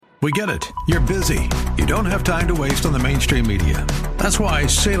We get it. You're busy. You don't have time to waste on the mainstream media. That's why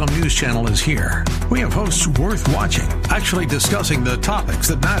Salem News Channel is here. We have hosts worth watching, actually discussing the topics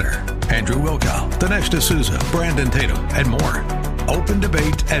that matter. Andrew Wilkow, Dinesh D'Souza, Brandon Tatum, and more. Open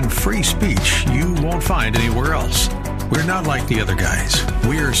debate and free speech you won't find anywhere else. We're not like the other guys.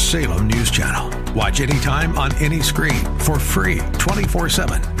 We're Salem News Channel. Watch anytime on any screen for free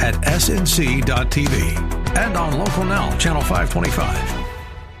 24/7 at snc.tv and on Local Now, Channel 525.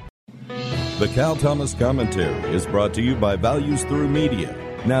 The Cal Thomas Commentary is brought to you by Values Through Media.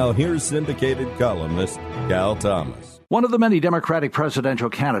 Now here's syndicated columnist Cal Thomas. One of the many Democratic presidential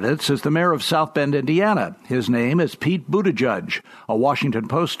candidates is the mayor of South Bend, Indiana. His name is Pete Buttigieg. A Washington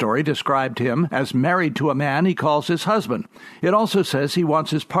Post story described him as married to a man he calls his husband. It also says he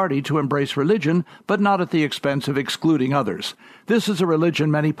wants his party to embrace religion, but not at the expense of excluding others. This is a religion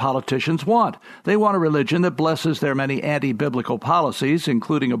many politicians want. They want a religion that blesses their many anti-biblical policies,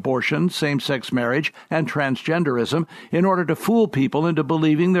 including abortion, same-sex marriage, and transgenderism, in order to fool people into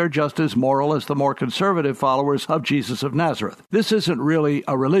believing they're just as moral as the more conservative followers of Jesus of Nazareth. This isn't really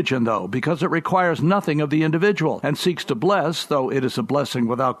a religion, though, because it requires nothing of the individual and seeks to bless, though it is a blessing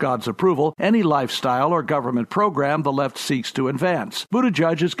without God's approval, any lifestyle or government program the left seeks to advance.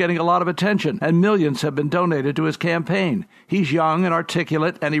 Buttigieg is getting a lot of attention, and millions have been donated to his campaign. He's young and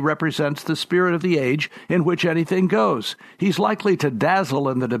articulate, and he represents the spirit of the age in which anything goes. He's likely to dazzle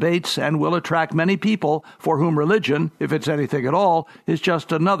in the debates and will attract many people for whom religion, if it's anything at all, is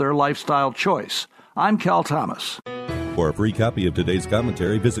just another lifestyle choice. I'm Cal Thomas. For a free copy of today's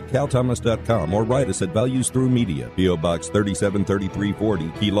commentary, visit calthomas.com or write us at Values Through Media, P.O. Box 373340,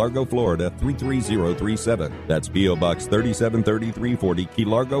 Key Largo, Florida 33037. That's P.O. Box 373340, Key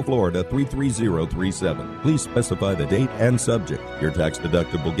Largo, Florida 33037. Please specify the date and subject. Your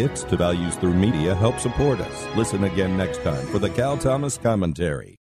tax-deductible gifts to Values Through Media help support us. Listen again next time for the Cal Thomas Commentary.